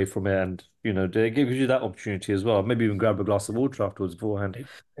move away from it, and it gives you that opportunity as well. Maybe even grab a glass of water afterwards beforehand.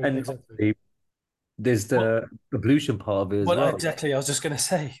 And Exactly. obviously, there's Well, the evolution part of it as well, well. exactly. I was just going to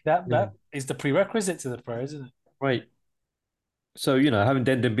say that Yeah. that is the prerequisite to the prayer, isn't it? Right. So, having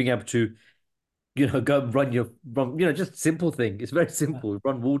then being able to, go just simple thing. It's very Yeah. simple.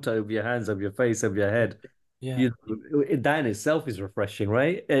 Run water over your hands, over your face, over your head. Yeah. That in itself is refreshing,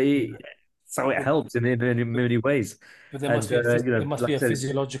 right? Yeah. So it But, helps in many ways. but there must And be there must like be I a said,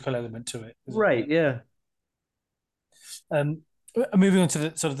 physiological element to it, isn't right, yeah, there? Moving on to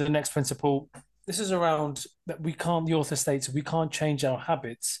the sort of the next principle. This is around that we can't. The author states we can't change our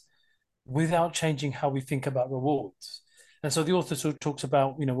habits without changing how we think about rewards. And so the author sort of talks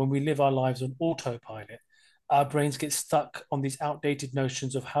about, when we live our lives on autopilot, our brains get stuck on these outdated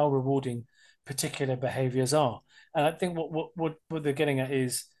notions of how rewarding particular behaviors are. And I think what they're getting at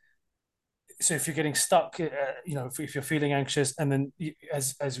is, so if you're getting stuck, if you're feeling anxious, and then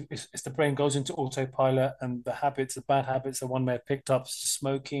as the brain goes into autopilot, and the habits, the bad habits that one may have picked up,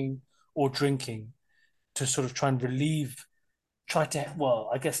 smoking or drinking, to sort of try and relieve try to well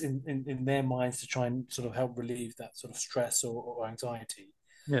I guess in their minds to try and sort of help relieve that sort of stress or anxiety.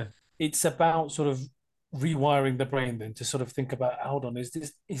 yeah, It's about sort of rewiring the brain then to sort of think about, hold on, is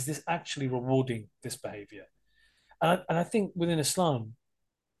this actually rewarding this behavior? And I think within Islam,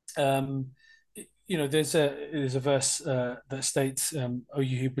 um there's a verse that states, "O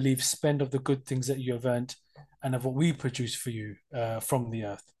you who believe, spend of the good things that you have earned, and of what we produce for you from the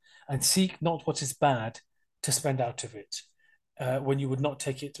earth, and seek not what is bad to spend out of it, when you would not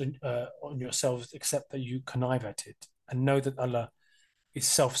take it on yourselves, except that you connive at it, and know that Allah is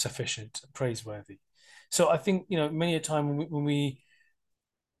self-sufficient, praiseworthy." So I think, many a time when we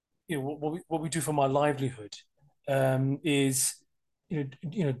what we do for my livelihood, is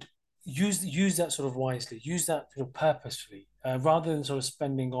use that sort of wisely, use that purposefully, rather than sort of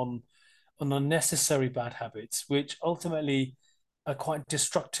spending on unnecessary bad habits, which ultimately are quite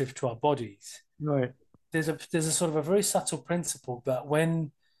destructive to our bodies. right, There's a sort of a very subtle principle that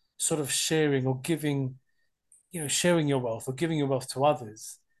when sort of sharing or giving, sharing your wealth or giving your wealth to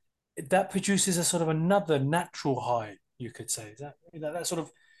others, that produces a sort of another natural high, you could say. That sort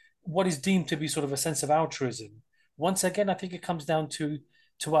of what is deemed to be sort of a sense of altruism. Once again, I think it comes down to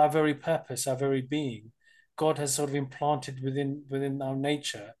our very purpose, our very being. God has sort of implanted within our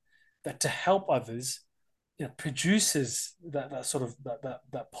nature that to help others, produces that sort of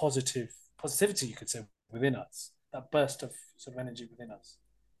that positivity, you could say, within us, that burst of sort of energy within us.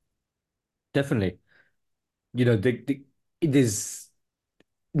 definitely. There's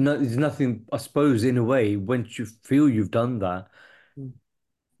there's nothing, I suppose, in a way, once you feel you've done that, Mm,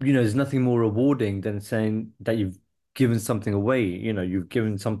 there's nothing more rewarding than saying that you've given something away. You've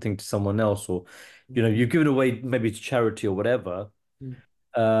given something to someone else, or mm, you've given away maybe to charity or whatever. mm.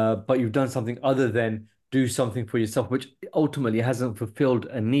 But you've done something other than do something for yourself, which ultimately hasn't fulfilled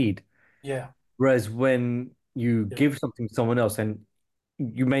a need. Yeah, Whereas when you yeah, give something to someone else, and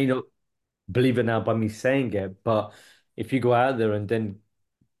you may not believe it now by me saying it, but if you go out there and then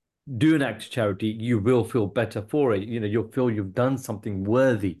do an act of charity, you will feel better for it. You'll feel you've done something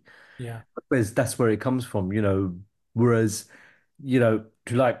worthy. yeah, Whereas that's where it comes from. Whereas, to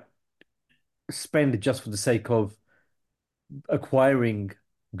like spend just for the sake of acquiring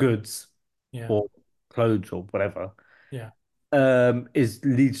goods yeah, or clothes or whatever, yeah, is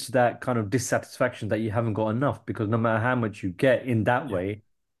leads to that kind of dissatisfaction that you haven't got enough, because no matter how much you get in that yeah, way,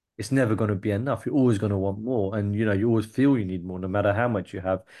 it's never going to be enough. You're always going to want more, and you always feel you need more, no matter how much you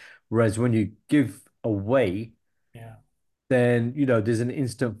have. Whereas when you give away, yeah, then there's an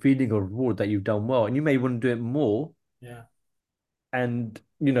instant feeling of reward that you've done well, and you may want to do it more, yeah. and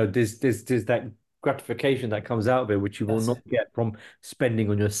there's that gratification that comes out of it, which you will That's not it. get from spending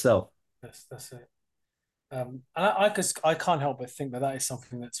on yourself. That's it. And I can't help but think that that is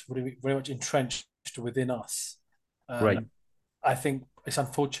something that's really very much entrenched within us. Right. I think it's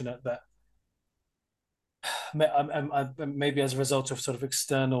unfortunate that maybe as a result of sort of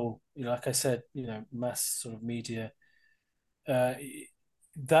external, like I said, mass sort of media, uh,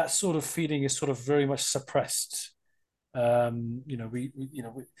 that sort of feeling is sort of very much suppressed.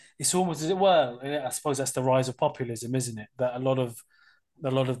 It's almost as well. I suppose that's the rise of populism, isn't it? That a lot of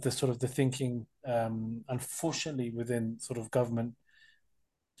the sort of the thinking, unfortunately, within sort of government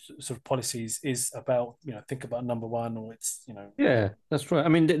sort of policies is about, think about number one, or it's, Yeah, that's right. I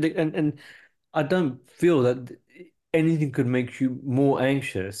mean, and I don't feel that anything could make you more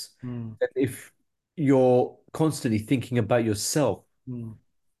anxious mm, than if you're constantly thinking about yourself. mm,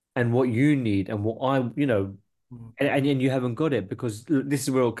 and what you need and what I, mm, and you haven't got it because this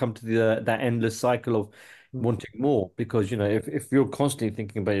is where it'll come to the that endless cycle of mm, wanting more because if you're constantly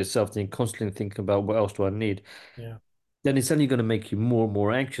thinking about yourself, then you're constantly thinking about what else do I need, yeah, then it's only going to make you more and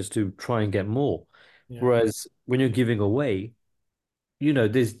more anxious to try and get more. yeah, Whereas when you're giving away,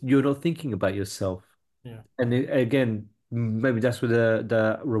 you're not thinking about yourself. yeah, And again, maybe that's where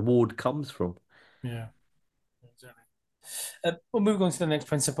the reward comes from. yeah. Exactly. We'll move on to the next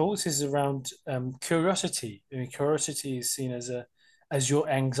principle. This is around curiosity. I mean, curiosity is seen as your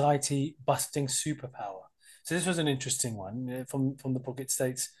anxiety busting superpower. So this was an interesting one from the book. It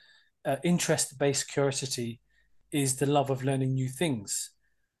states, interest-based curiosity is the love of learning new things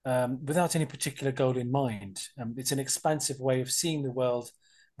without any particular goal in mind. It's an expansive way of seeing the world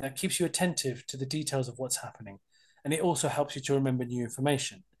that keeps you attentive to the details of what's happening, and it also helps you to remember new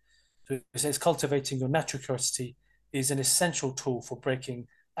information. So it says cultivating your natural curiosity is an essential tool for breaking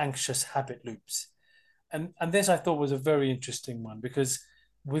anxious habit loops. And this I thought was a very interesting one because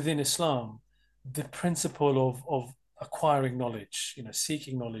within Islam, the principle of acquiring knowledge,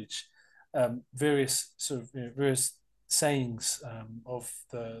 seeking knowledge, various sort of various sayings of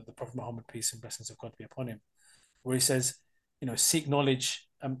the Prophet Muhammad, peace and blessings of God be upon him, where he says, seek knowledge,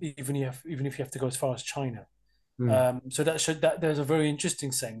 even if you have to go as far as China. Mm. So that there's a very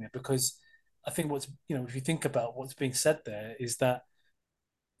interesting saying there because I think if you think about what's being said there is that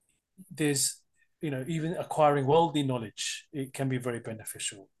there's even acquiring worldly knowledge, it can be very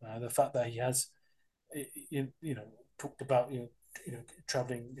beneficial. The fact that he has talked about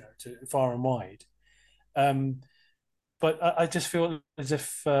traveling to far and wide, um, but I just feel as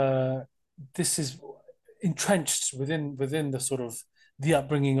if this is entrenched within the sort of the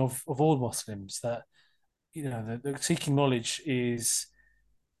upbringing of all Muslims that the seeking knowledge is,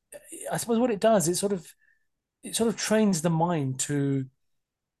 I suppose, what it does. It sort of trains the mind to,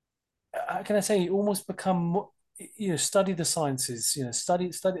 how can I say, almost become, study the sciences,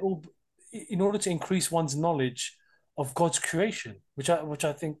 study all in order to increase one's knowledge of God's creation, which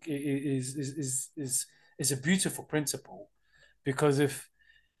I think is a beautiful principle, because if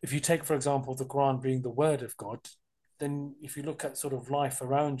you take, for example, the Quran being the word of God, then if you look at sort of life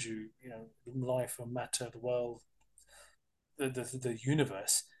around you, life and matter, the world, the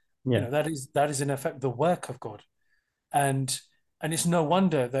universe, Yeah. that is in effect the work of God. And and it's no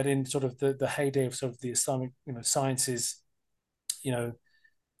wonder that in sort of the heyday of sort of the Islamic sciences, you know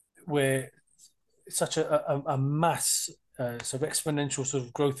where such a mass sort of exponential sort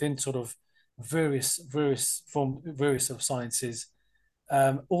of growth in sort of various of sciences,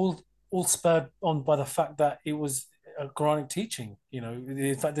 all spurred on by the fact that it was a Quranic teaching.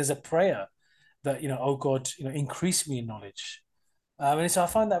 In fact, there's a prayer that, oh God, increase me in knowledge. And so I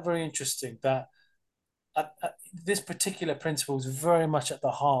find that very interesting that this particular principle is very much at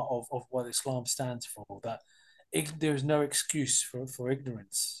the heart of what Islam stands for. That there's no excuse for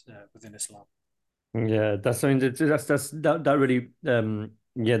ignorance within Islam. Yeah, that's something that really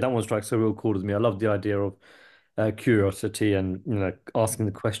yeah, that one strikes a real chord with me. I love the idea of curiosity and asking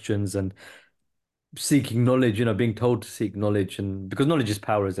the questions and seeking knowledge, being told to seek knowledge and because knowledge is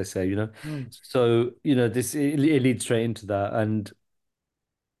power, as they say, Mm, So, this it leads straight into that. And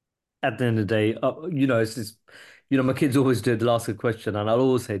at the end of the day, it's just, my kids always do. They'll ask a question, and I'll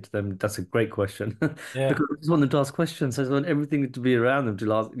always say to them, "That's a great question," yeah, because I just want them to ask questions. I just want everything to be around them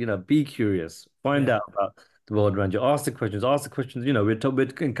to ask, be curious, find yeah, out about the world around you, ask the questions, ask the questions. We're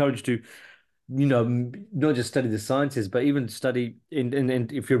encouraged to not just study the sciences, but even study in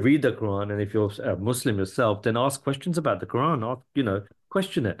if you read the Quran and if you're a Muslim yourself, then ask questions about the Quran. Ask,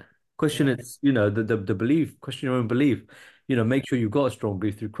 question it, question yeah, its, the belief, question your own belief. Make sure you've got a strong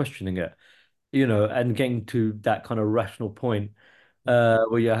belief through questioning it. And getting to that kind of rational point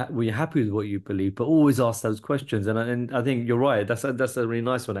mm, where you're happy with what you believe, but always ask those questions. And I think you're right. That's a really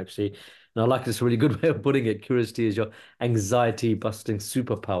nice one actually. And I like this really good way of putting it. Curiosity is your anxiety busting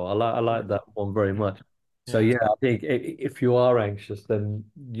superpower. I like mm, that one very yeah, much. So yeah, yeah, I think if you are anxious, then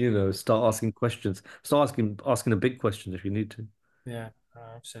start asking questions. Start asking the big questions if you need to. yeah,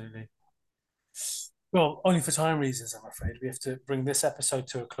 absolutely. Well, only for time reasons, I'm afraid we have to bring this episode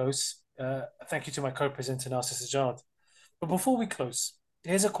to a close. Thank you to my co-presenter Nasir Sajjad. But before we close,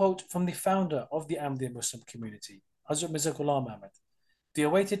 here's a quote from the founder of the Ahmadiyya Muslim community, Hazrat Mirza Ghulam Ahmad, the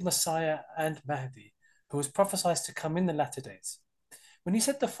awaited Messiah and Mahdi, who was prophesied to come in the latter days. When he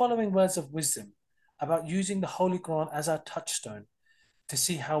said the following words of wisdom about using the Holy Quran as our touchstone to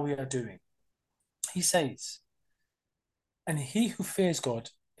see how we are doing, he says, "And he who fears God,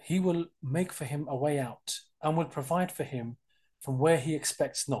 he will make for him a way out and will provide for him from where he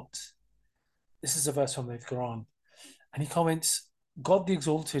expects not." This is a verse from the Quran. And he comments, God the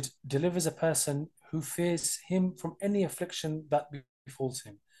Exalted delivers a person who fears him from any affliction that befalls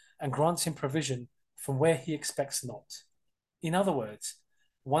him, and grants him provision from where he expects not. In other words,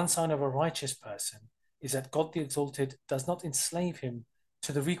 one sign of a righteous person is that God the Exalted does not enslave him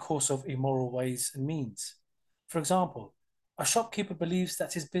to the recourse of immoral ways and means. For example, a shopkeeper believes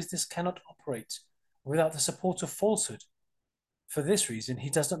that his business cannot operate without the support of falsehood. For this reason, he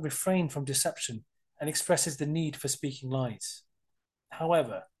does not refrain from deception and expresses the need for speaking lies.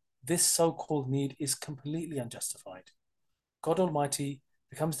 However, this so-called need is completely unjustified. God Almighty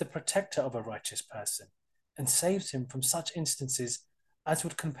becomes the protector of a righteous person and saves him from such instances as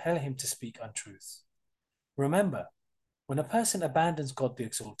would compel him to speak untruths. Remember, when a person abandons God the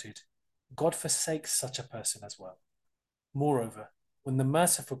Exalted, God forsakes such a person as well. Moreover, when the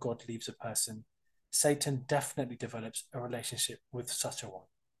merciful God leaves a person, Satan definitely develops a relationship with such a one.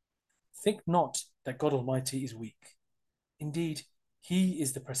 Think not that God Almighty is weak. Indeed, he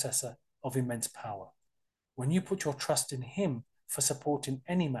is the possessor of immense power. When you put your trust in him for support in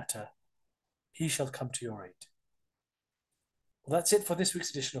any matter, he shall come to your aid. Well, that's it for this week's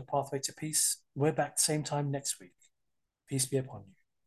edition of Pathway to Peace. We're back same time next week. Peace be upon you.